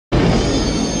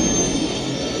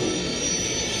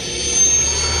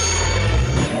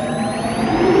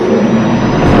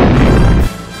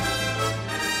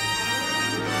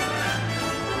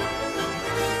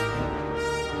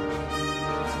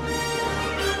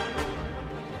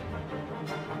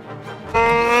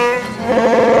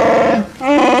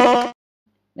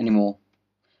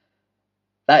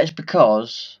That is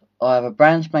because I have a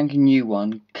brand spanking new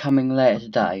one coming later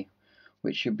today,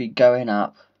 which should be going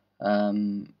up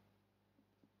probably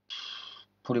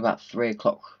about 3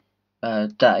 o'clock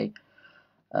day.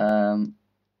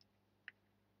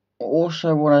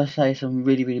 Also want to say some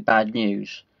really bad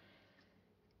news.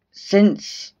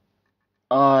 Since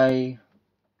the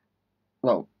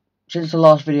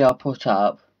last video I put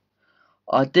up,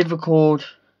 I did record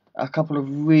a couple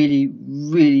of really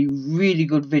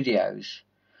good videos,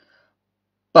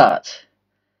 but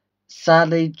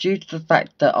sadly, due to the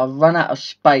fact that I've run out of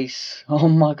space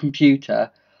on my computer,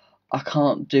 I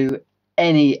can't do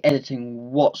any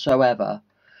editing whatsoever,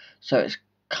 so it's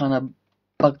kind of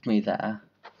bugged me there.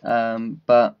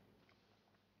 But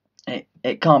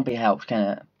it can't be helped,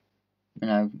 can it? You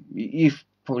know, you've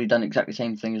probably done exactly the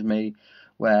same thing as me,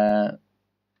 where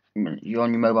you're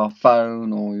on your mobile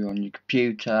phone or you're on your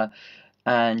computer,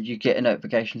 and you get a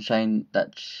notification saying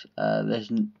that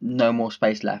there's no more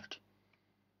space left.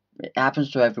 It happens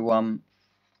to everyone,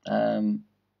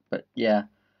 but yeah,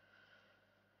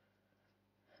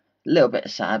 a little bit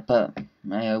sad, but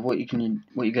what you gonna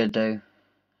do?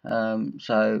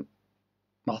 So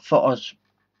I thought I'd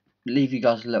leave you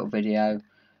guys a little video,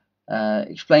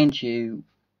 explain to you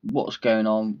what's going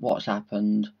on, what's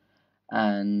happened,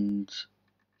 and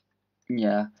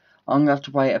yeah, I'm gonna have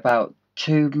to wait about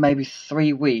 2, maybe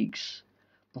 3 weeks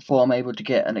before I'm able to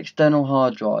get an external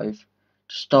hard drive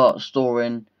to start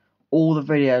storing all the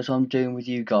videos I'm doing with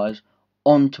you guys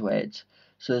onto it,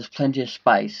 so there's plenty of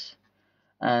space.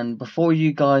 And before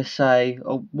you guys say,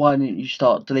 oh, why didn't you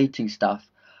start deleting stuff?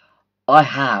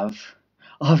 I've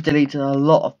deleted a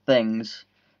lot of things,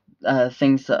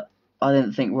 things that I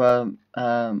didn't think were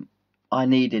I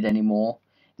needed anymore,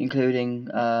 including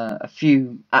a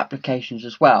few applications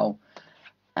as well,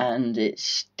 and it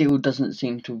still doesn't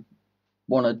seem to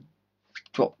want to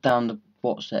drop down the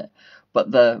but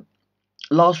the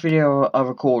last video I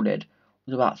recorded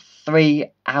was about 3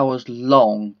 hours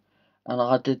long, and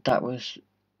I did that with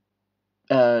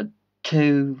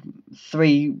 2,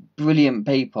 3 brilliant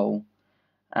people,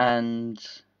 and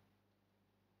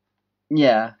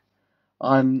yeah,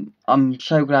 I'm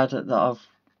so glad that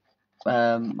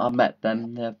I've met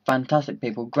them. They're fantastic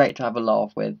people, great to have a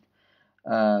laugh with.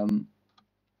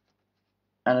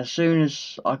 And as soon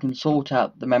as I can sort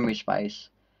out the memory space,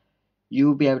 you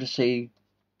will be able to see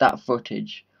that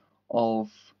footage of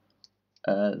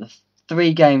the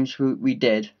 3 games we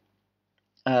did.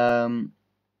 I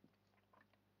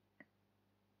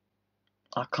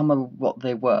can't remember what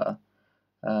they were,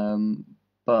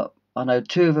 but I know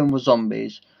 2 of them were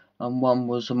zombies and 1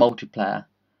 was a multiplayer.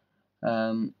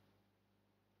 But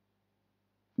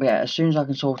yeah, as soon as I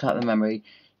can sort out the memory,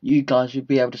 you guys will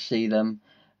be able to see them,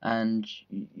 and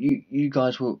you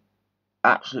guys will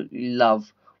absolutely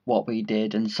love what we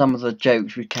did and some of the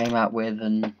jokes we came out with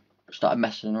and started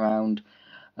messing around.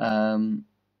 But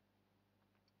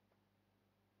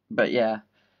yeah,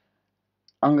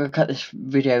 I'm gonna cut this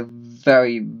video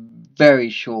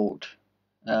very short,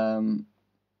 due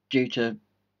to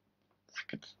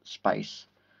lack of space.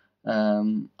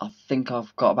 I think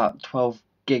I've got about 12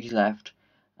 gigs left,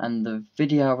 and the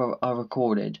video I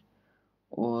recorded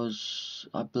was,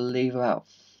 I believe, about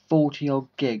 40 odd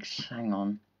gigs. Hang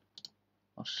on,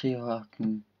 I'll see if I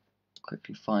can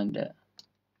quickly find it.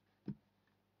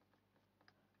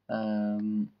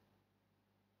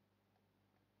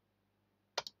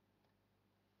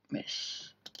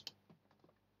 Miss.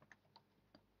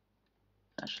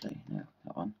 Actually, no,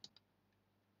 that one.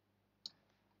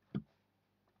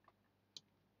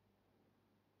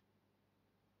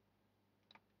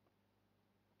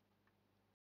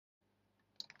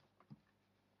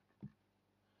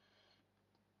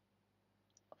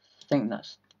 I think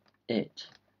that's it.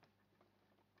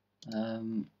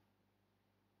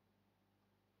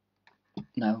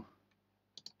 No.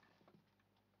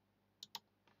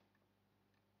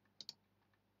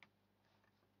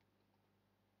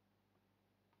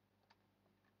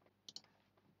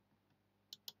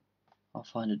 I'll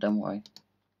find it, don't worry.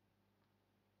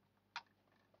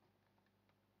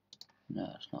 No,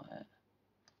 that's not it.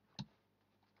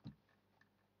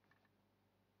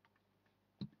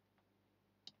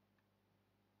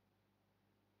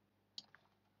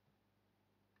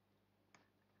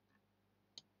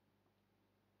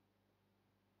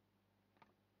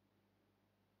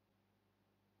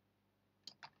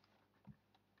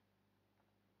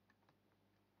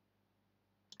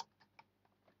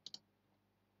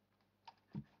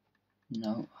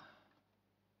 No.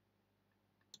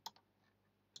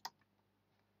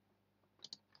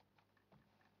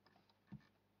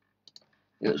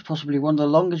 It was possibly one of the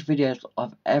longest videos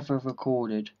I've ever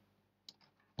recorded.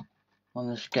 on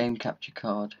this game capture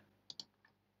card.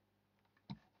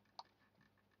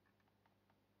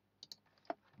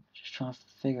 Just trying to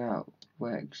figure out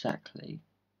where exactly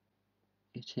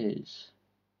it is.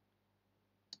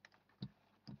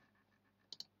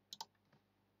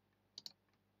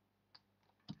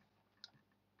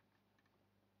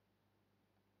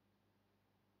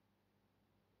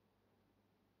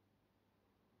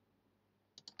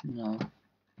 No.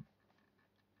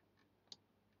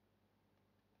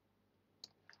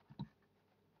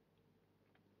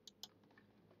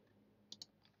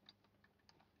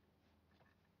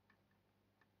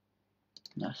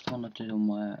 That's the one I did on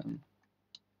my own.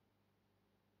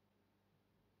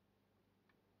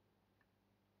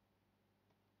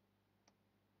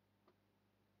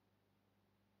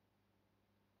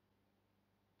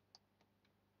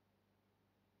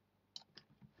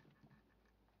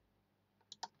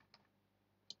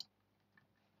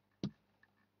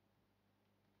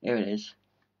 Here it is.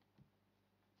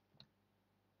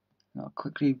 I'll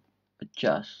quickly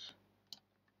adjust.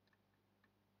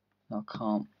 No,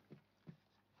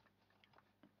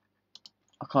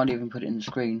 I can't even put it in the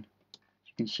screen.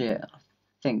 You can see it. I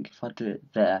think if I do it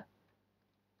there.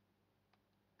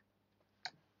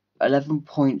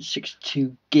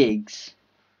 11.62 gigs.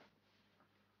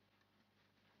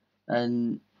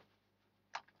 And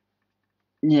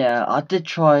yeah, I did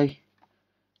try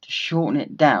to shorten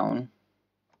it down,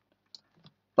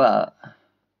 but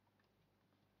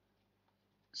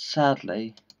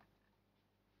sadly,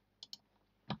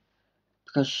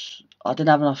 because I didn't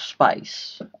have enough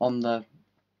space on the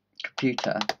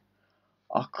computer,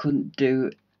 I couldn't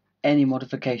do any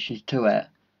modifications to it.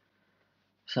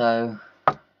 So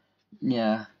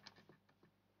yeah,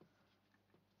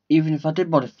 even if I did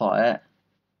modify it,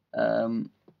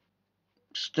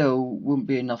 still wouldn't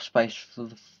be enough space for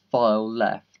the file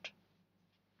left,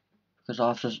 because I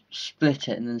have to split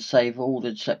it and then save all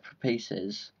the separate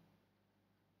pieces,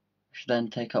 which then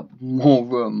take up more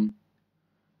room.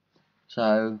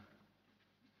 So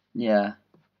yeah,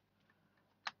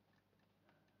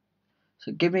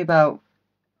 so give me about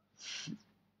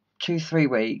 2-3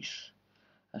 weeks.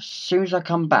 As soon as I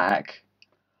come back,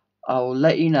 I'll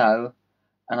let you know,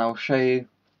 and I'll show you.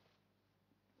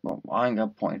 Well, I ain't got a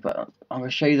point, but I'm gonna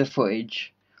show you the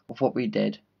footage of what we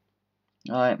did.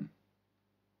 Alright.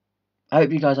 I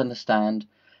hope you guys understand.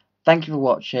 Thank you for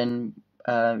watching.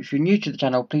 If you're new to the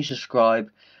channel, please subscribe.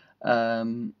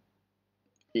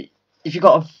 If you've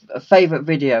got a favourite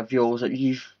video of yours that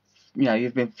you've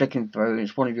been flicking through and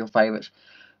it's one of your favourites,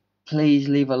 please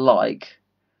leave a like,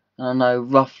 and I know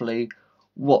roughly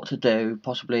what to do,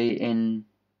 possibly in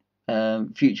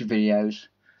future videos.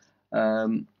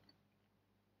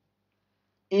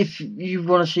 If you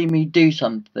want to see me do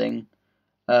something,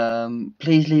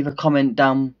 please leave a comment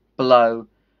down below,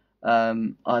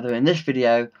 either in this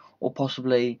video or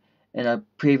possibly in a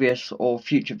previous or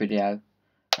future video.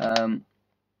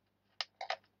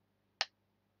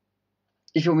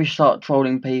 If you want me to start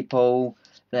trolling people,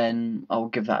 then I'll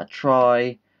give that a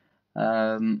try.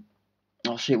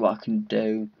 I'll see what I can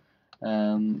do.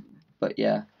 But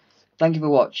yeah, thank you for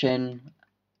watching.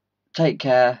 Take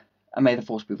care, and may the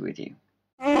force be with you.